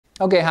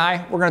Okay,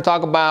 hi. We're going to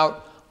talk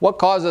about what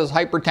causes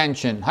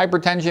hypertension.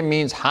 Hypertension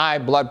means high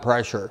blood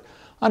pressure.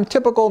 On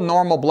typical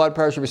normal blood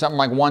pressure would be something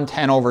like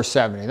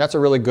 110/70. That's a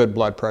really good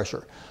blood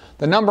pressure.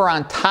 The number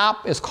on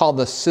top is called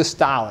the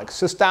systolic.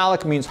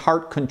 Systolic means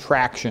heart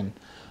contraction.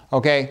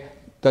 Okay,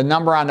 the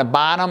number on the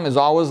bottom is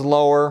always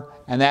lower,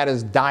 and that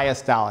is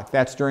diastolic.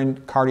 That's during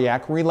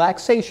cardiac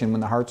relaxation,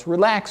 when the heart's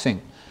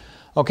relaxing.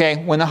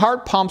 Okay, when the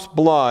heart pumps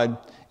blood,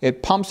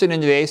 it pumps it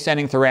into the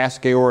ascending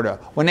thoracic aorta.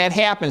 When that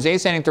happens, the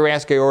ascending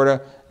thoracic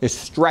aorta is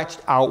stretched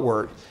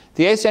outward.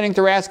 The ascending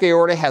thoracic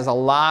aorta has a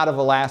lot of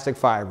elastic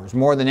fibers.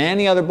 More than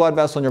any other blood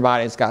vessel in your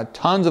body, it's got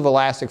tons of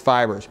elastic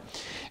fibers.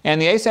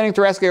 And the ascending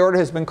thoracic aorta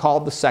has been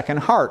called the second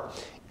heart.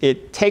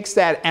 It takes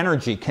that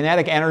energy,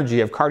 kinetic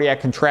energy of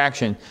cardiac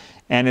contraction,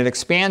 and it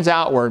expands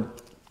outward.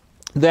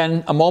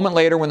 Then a moment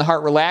later, when the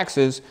heart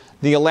relaxes,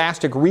 the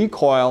elastic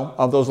recoil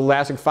of those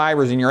elastic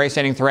fibers in your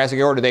ascending thoracic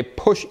aorta, they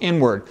push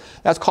inward.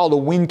 That's called a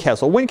wind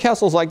kessel. Wind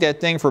kessel is like that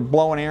thing for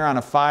blowing air on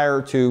a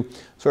fire to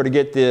sort of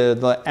get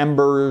the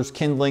embers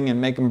kindling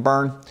and make them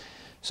burn.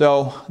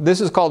 So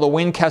this is called the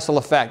wind kessel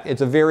effect.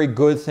 It's a very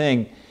good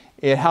thing.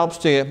 It helps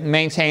to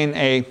maintain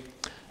a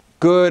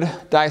good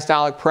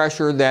diastolic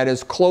pressure that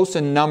is close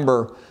in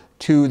number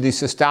to the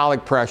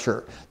systolic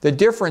pressure. The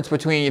difference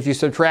between, if you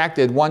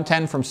subtracted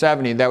 110 from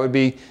 70, that would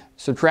be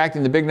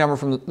subtracting the big number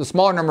from the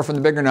smaller number from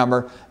the bigger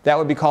number, that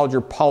would be called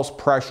your pulse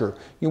pressure.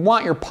 You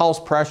want your pulse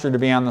pressure to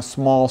be on the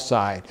small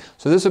side.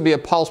 So this would be a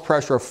pulse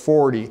pressure of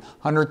 40,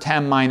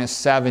 110 minus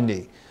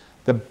 70.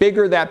 The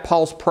bigger that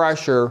pulse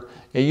pressure,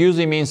 it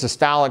usually means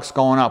systolic's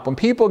going up. When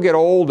people get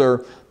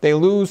older, they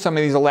lose some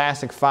of these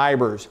elastic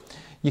fibers.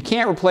 You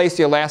can't replace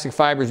the elastic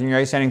fibers in your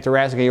ascending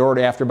thoracic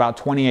aorta after about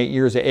 28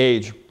 years of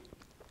age.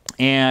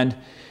 And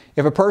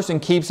if a person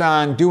keeps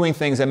on doing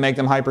things that make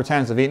them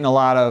hypertensive, eating a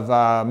lot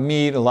of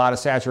meat, a lot of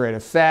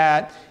saturated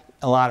fat,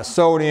 a lot of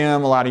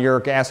sodium, a lot of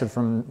uric acid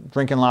from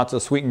drinking lots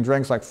of sweetened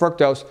drinks like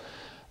fructose,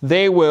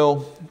 they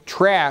will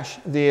trash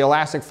the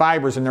elastic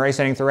fibers in their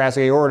ascending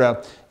thoracic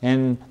aorta,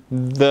 and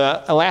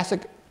the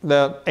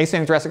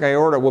ascending thoracic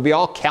aorta will be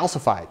all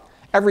calcified.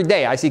 Every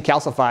day I see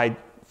calcified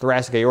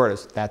thoracic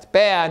aortas. That's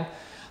bad.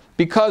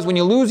 Because when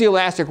you lose the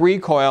elastic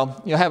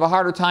recoil, you'll have a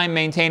harder time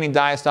maintaining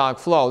diastolic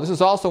flow. This is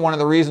also one of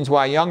the reasons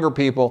why younger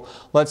people,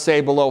 let's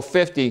say below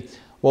 50,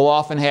 will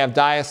often have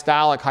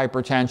diastolic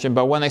hypertension.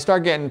 But when they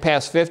start getting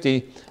past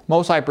 50,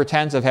 most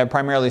hypertensive have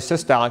primarily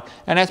systolic.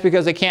 And that's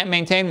because they can't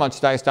maintain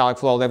much diastolic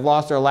flow. They've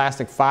lost their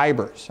elastic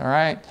fibers, all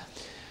right?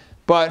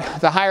 But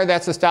the higher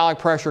that systolic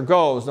pressure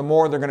goes, the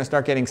more they're going to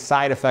start getting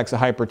side effects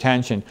of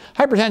hypertension.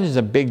 Hypertension is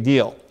a big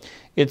deal.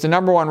 It's the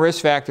 #1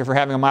 risk factor for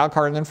having a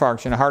myocardial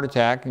infarction, a heart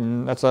attack,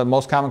 and that's the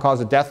most common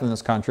cause of death in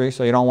this country,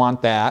 so you don't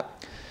want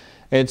that.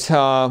 It's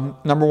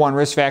 #1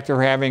 risk factor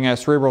for having a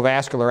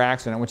cerebrovascular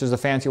accident, which is a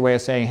fancy way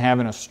of saying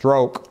having a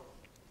stroke.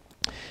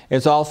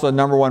 It's also a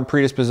 #1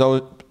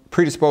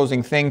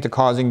 predisposing thing to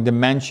causing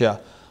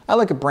dementia. I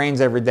look at brains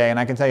every day, and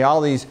I can tell you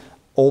all these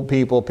old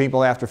people,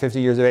 people after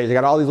 50 years of age, they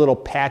got all these little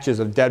patches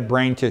of dead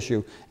brain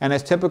tissue, and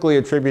it's typically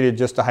attributed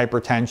just to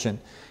hypertension.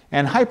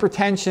 And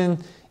hypertension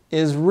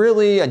is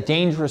really a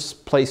dangerous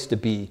place to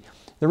be.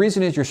 The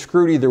reason is you're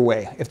screwed either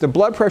way. If the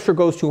blood pressure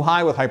goes too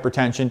high with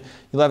hypertension,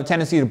 you'll have a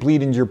tendency to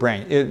bleed into your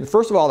brain.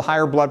 First of all, the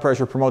higher blood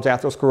pressure promotes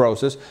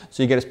atherosclerosis,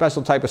 so you get a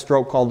special type of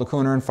stroke called the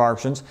coronary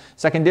infarctions.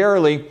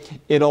 Secondarily,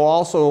 it'll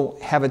also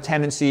have a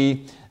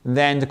tendency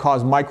then to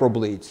cause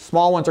microbleeds.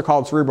 Small ones are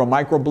called cerebral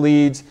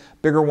microbleeds.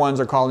 Bigger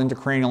ones are called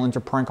intracranial,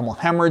 intraparenchymal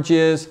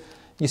hemorrhages.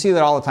 You see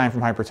that all the time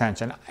from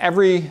hypertension.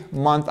 Every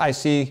month I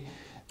see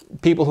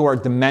people who are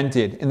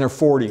demented in their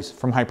 40s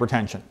from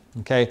hypertension.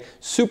 Okay,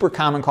 super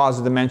common cause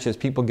of dementia as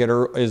people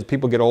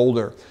get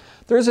older.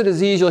 There's a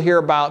disease you'll hear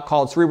about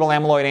called cerebral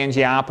amyloid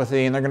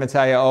angiopathy, and they're going to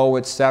tell you, oh,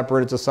 it's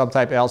separate, it's a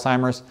subtype of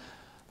Alzheimer's.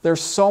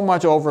 There's so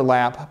much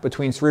overlap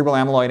between cerebral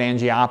amyloid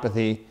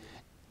angiopathy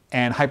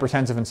and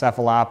hypertensive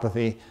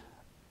encephalopathy.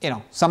 You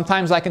know,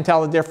 sometimes I can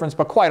tell the difference,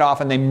 but quite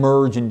often they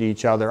merge into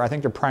each other. I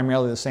think they're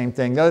primarily the same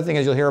thing. The other thing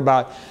is you'll hear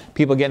about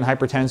people getting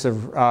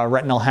hypertensive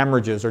retinal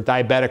hemorrhages or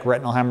diabetic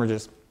retinal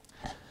hemorrhages.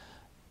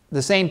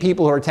 The same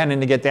people who are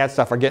tending to get that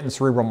stuff are getting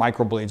cerebral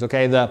microbleeds,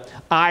 okay? The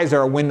eyes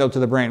are a window to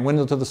the brain,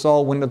 window to the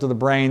soul, window to the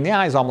brain. The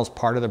eye is almost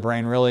part of the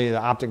brain, really. The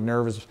optic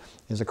nerve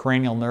is a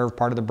cranial nerve,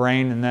 part of the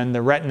brain, and then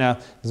the retina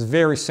is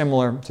very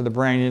similar to the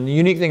brain. And the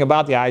unique thing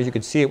about the eye is you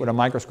can see it with a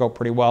microscope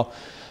pretty well.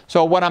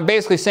 So what I'm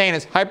basically saying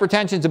is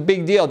hypertension is a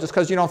big deal. Just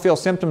because you don't feel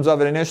symptoms of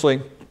it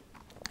initially,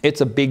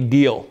 it's a big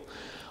deal.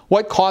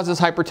 What causes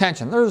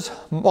hypertension? There's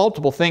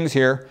multiple things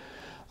here.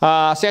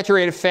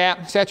 Saturated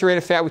fat. Saturated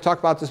fat, we talked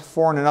about this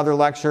before in another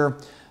lecture,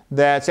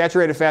 that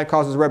saturated fat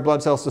causes red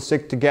blood cells to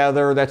stick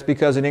together. That's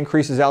because it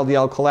increases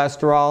LDL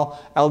cholesterol.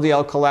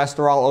 LDL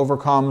cholesterol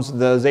overcomes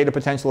the zeta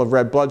potential of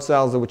red blood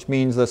cells, which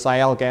means the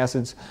sialic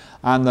acids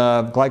on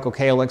the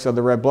glycocalyx of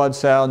the red blood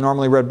cell.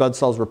 Normally red blood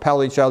cells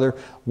repel each other.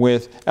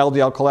 With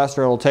LDL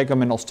cholesterol, it'll take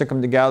them and it'll stick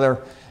them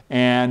together.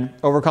 And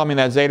overcoming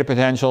that zeta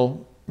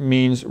potential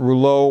means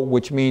rouleau,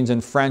 which means in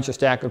French a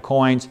stack of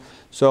coins.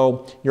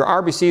 So your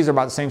RBCs are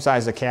about the same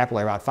size as a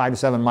capillary, about 5 to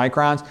 7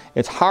 microns.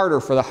 It's harder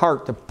for the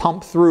heart to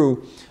pump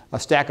through a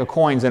stack of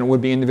coins than it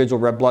would be individual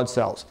red blood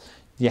cells.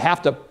 You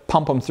have to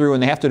pump them through,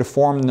 and they have to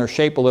deform in their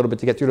shape a little bit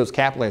to get through those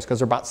capillaries because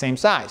they're about the same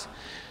size.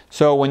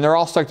 So when they're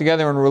all stuck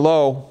together in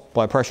rouleau,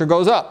 blood pressure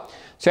goes up.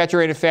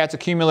 Saturated fats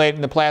accumulate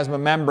in the plasma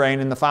membrane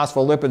and the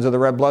phospholipids of the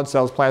red blood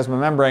cells plasma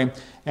membrane,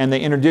 and they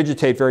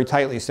interdigitate very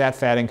tightly, sat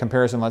fat in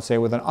comparison, let's say,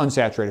 with an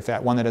unsaturated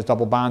fat, one that has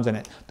double bonds in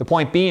it. The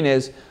point being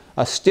is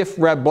a stiff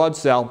red blood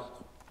cell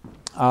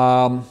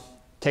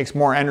takes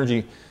more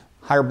energy,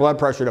 higher blood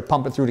pressure to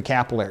pump it through the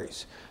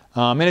capillaries.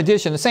 In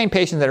addition, the same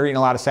patients that are eating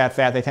a lot of sat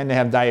fat, they tend to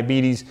have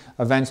diabetes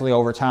eventually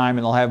over time,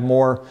 and they'll have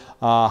more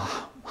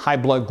high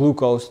blood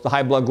glucose. The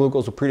high blood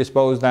glucose will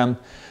predispose them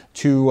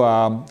to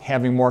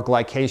having more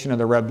glycation of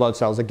the red blood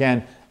cells,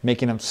 again,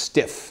 making them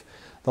stiff.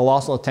 They'll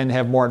also tend to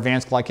have more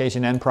advanced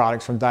glycation end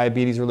products from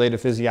diabetes-related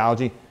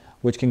physiology,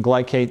 which can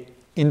glycate,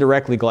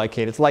 indirectly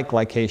glycate, it's like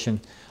glycation,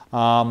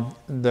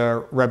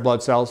 the red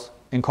blood cells,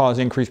 and cause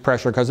increased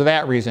pressure because of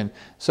that reason.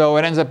 So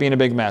it ends up being a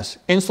big mess.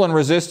 Insulin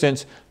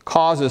resistance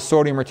causes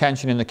sodium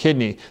retention in the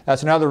kidney.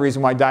 That's another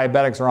reason why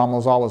diabetics are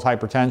almost always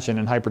hypertension,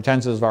 and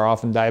hypertensives are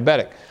often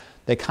diabetic.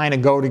 They kind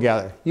of go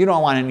together. You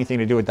don't want anything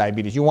to do with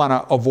diabetes. You want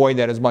to avoid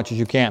that as much as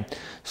you can.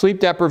 Sleep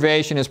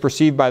deprivation is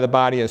perceived by the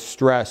body as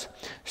stress.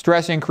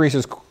 Stress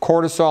increases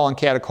cortisol and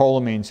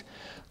catecholamines.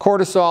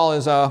 Cortisol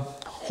is a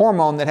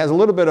hormone that has a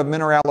little bit of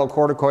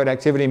mineralocorticoid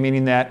activity,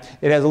 meaning that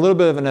it has a little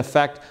bit of an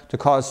effect to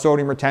cause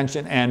sodium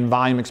retention and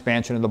volume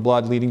expansion of the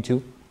blood, leading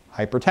to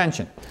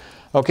hypertension.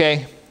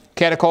 Okay,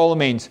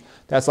 catecholamines,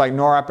 that's like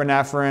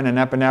norepinephrine and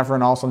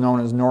epinephrine, also known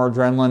as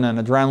noradrenaline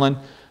and adrenaline.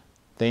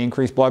 They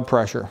increase blood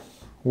pressure.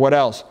 What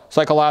else?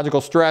 Psychological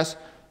stress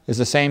is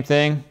the same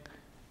thing.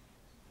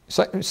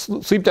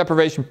 Sleep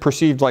deprivation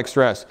perceived like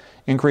stress,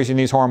 increasing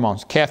these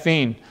hormones.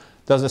 Caffeine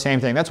does the same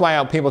thing. That's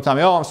why people tell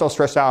me, oh, I'm so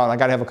stressed out, I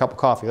got to have a cup of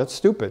coffee. That's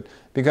stupid,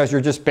 because you're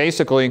just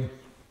basically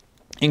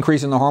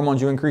increasing the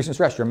hormones you increase in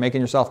stress. You're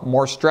making yourself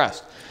more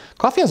stressed.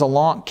 Caffeine has a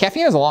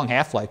long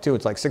half-life too.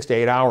 It's like 6 to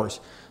 8 hours.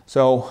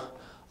 So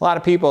a lot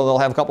of people, they'll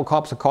have a couple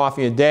cups of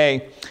coffee a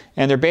day,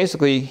 and they're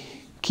basically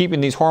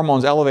keeping these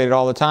hormones elevated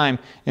all the time,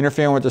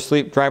 interfering with their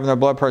sleep, driving their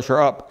blood pressure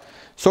up.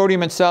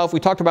 Sodium itself, we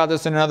talked about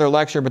this in another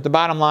lecture, but the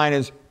bottom line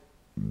is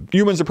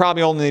humans are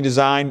probably only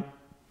designed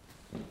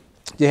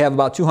to have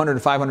about 200 to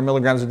 500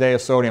 milligrams a day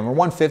of sodium, or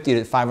 150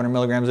 to 500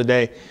 milligrams a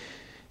day,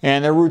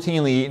 and they're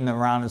routinely eating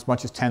around as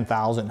much as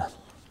 10,000.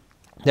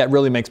 That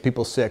really makes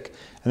people sick,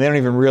 and they don't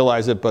even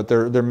realize it, but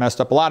they're messed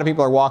up. A lot of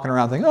people are walking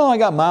around thinking, oh, I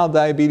got mild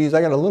diabetes,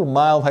 I got a little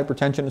mild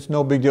hypertension, it's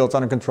no big deal, it's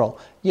under control.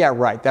 Yeah,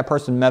 right, that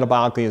person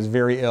metabolically is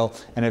very ill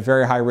and at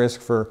very high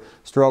risk for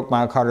stroke,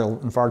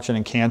 myocardial infarction,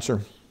 and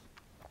cancer.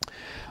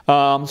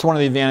 So one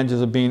of the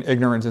advantages of being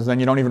ignorant is then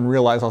you don't even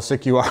realize how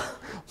sick you are.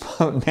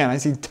 But man, I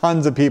see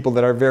tons of people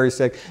that are very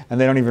sick and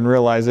they don't even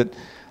realize it.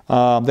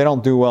 They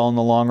don't do well in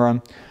the long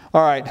run.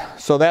 All right,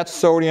 so that's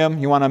sodium.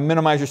 You want to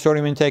minimize your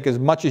sodium intake as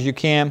much as you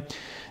can.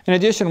 In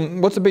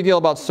addition, what's the big deal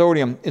about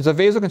sodium? It's a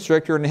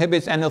vasoconstrictor. It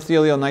inhibits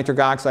endothelial nitric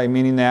oxide,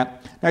 meaning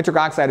that nitric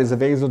oxide is a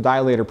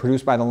vasodilator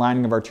produced by the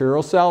lining of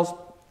arterial cells.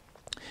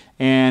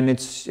 And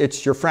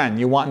it's your friend.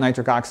 You want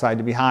nitric oxide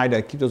to be high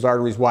to keep those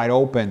arteries wide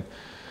open.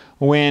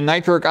 When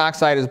nitric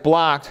oxide is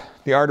blocked,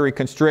 the artery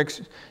constricts.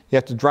 You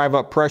have to drive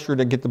up pressure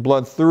to get the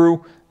blood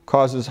through,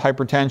 causes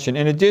hypertension.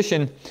 In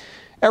addition,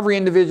 every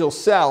individual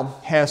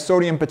cell has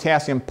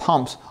sodium-potassium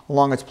pumps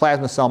along its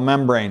plasma cell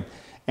membrane.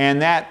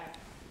 And that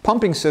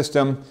pumping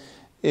system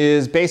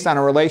is based on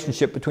a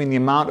relationship between the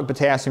amount of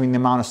potassium and the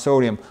amount of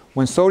sodium.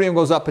 When sodium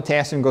goes up,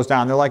 potassium goes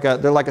down. They're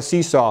like a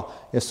seesaw.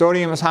 If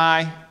sodium is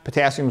high,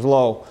 potassium is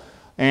low.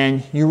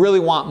 And you really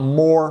want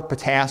more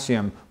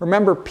potassium.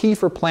 Remember, P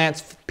for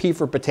plants, P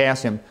for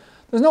potassium.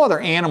 There's no other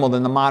animal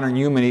than the modern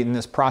human eating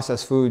this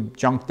processed food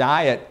junk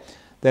diet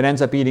that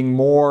ends up eating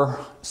more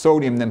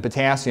sodium than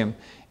potassium.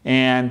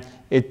 And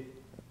it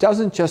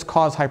doesn't just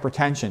cause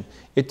hypertension.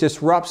 It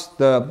disrupts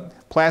the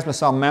plasma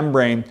cell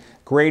membrane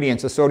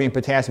gradients of sodium and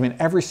potassium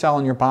in every cell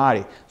in your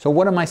body. So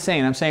what am I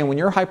saying? I'm saying when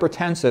you're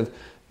hypertensive,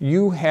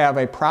 you have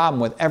a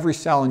problem with every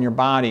cell in your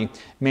body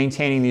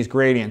maintaining these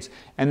gradients.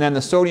 And then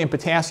the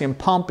sodium-potassium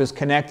pump is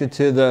connected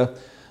to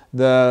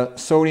the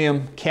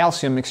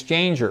sodium-calcium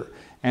exchanger.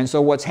 And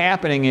so what's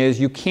happening is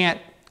you can't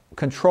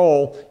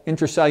control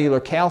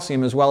intracellular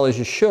calcium as well as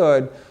you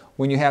should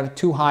when you have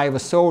too high of a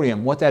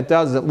sodium. What that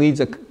does is it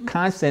leads a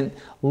constant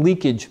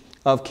leakage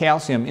of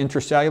calcium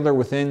intracellular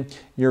within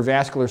your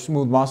vascular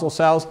smooth muscle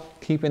cells,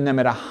 keeping them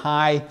at a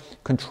high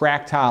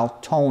contractile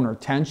tone or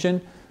tension.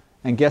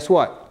 And guess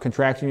what?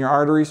 Contracting your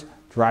arteries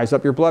drives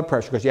up your blood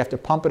pressure because you have to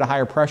pump at a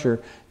higher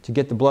pressure to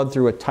get the blood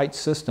through a tight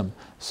system.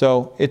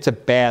 So it's a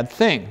bad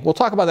thing. We'll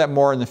talk about that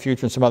more in the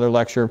future in some other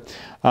lecture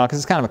because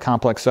it's kind of a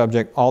complex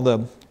subject, all the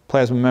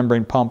plasma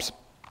membrane pumps.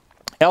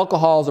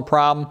 Alcohol is a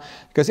problem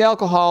because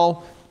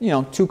alcohol,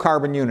 2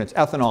 carbon units,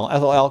 ethanol,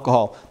 ethyl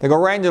alcohol. They go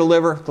right into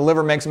the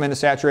liver makes them into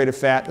saturated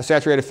fat. The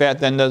saturated fat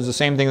then does the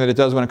same thing that it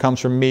does when it comes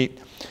from meat.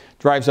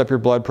 drives up your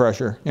blood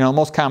pressure. You know, the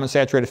most common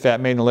saturated fat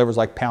made in the liver is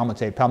like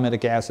palmitate,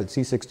 palmitic acid,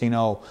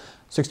 C16O,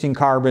 16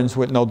 carbons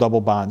with no double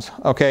bonds,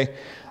 okay?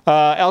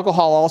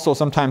 Alcohol also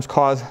sometimes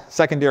causes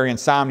secondary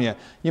insomnia.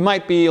 You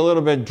might be a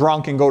little bit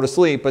drunk and go to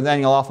sleep, but then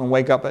you'll often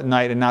wake up at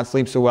night and not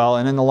sleep so well,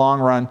 and in the long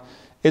run,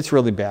 it's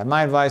really bad.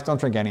 My advice, don't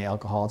drink any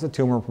alcohol. It's a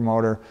tumor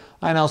promoter.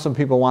 I know some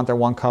people want their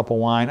 1 cup of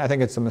wine. I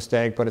think it's a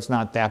mistake, but it's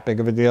not that big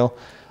of a deal.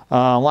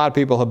 A lot of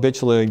people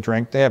habitually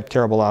drink. They have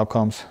terrible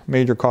outcomes.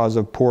 Major cause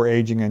of poor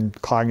aging and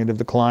cognitive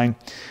decline.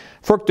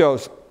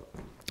 Fructose.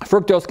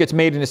 Fructose gets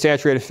made into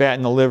saturated fat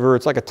in the liver.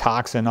 It's like a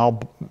toxin,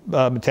 all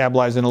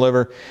metabolized in the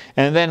liver,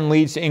 and then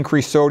leads to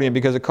increased sodium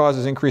because it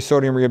causes increased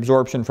sodium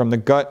reabsorption from the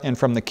gut and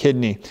from the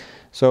kidney.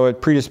 So it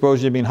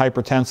predisposes you to being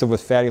hypertensive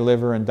with fatty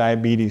liver and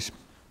diabetes.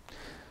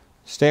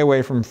 Stay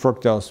away from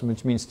fructose,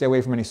 which means stay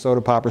away from any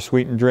soda pop or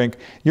sweetened drink.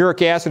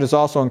 Uric acid is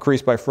also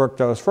increased by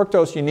fructose.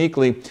 Fructose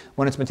uniquely,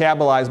 when it's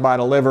metabolized by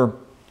the liver,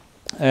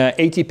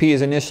 ATP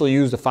is initially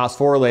used to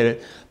phosphorylate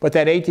it, but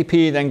that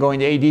ATP then going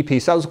to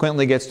ADP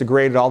subsequently gets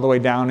degraded all the way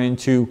down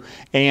into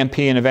AMP,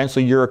 and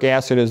eventually uric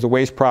acid is the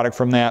waste product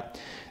from that.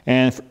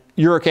 And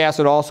uric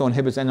acid also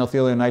inhibits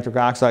endothelial nitric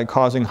oxide,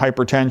 causing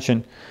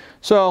hypertension.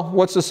 So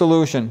what's the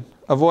solution?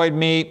 Avoid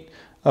meat,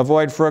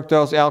 avoid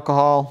fructose,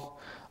 alcohol,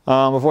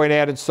 avoid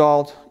added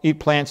salt, eat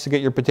plants to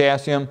get your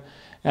potassium,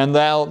 and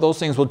those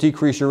things will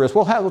decrease your risk.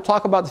 We'll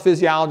talk about the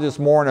physiologist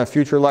more in a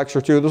future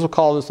lecture too. This will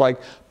call this like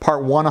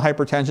part 1 of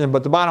hypertension,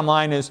 but the bottom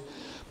line is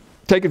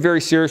take it very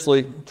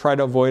seriously, try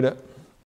to avoid it.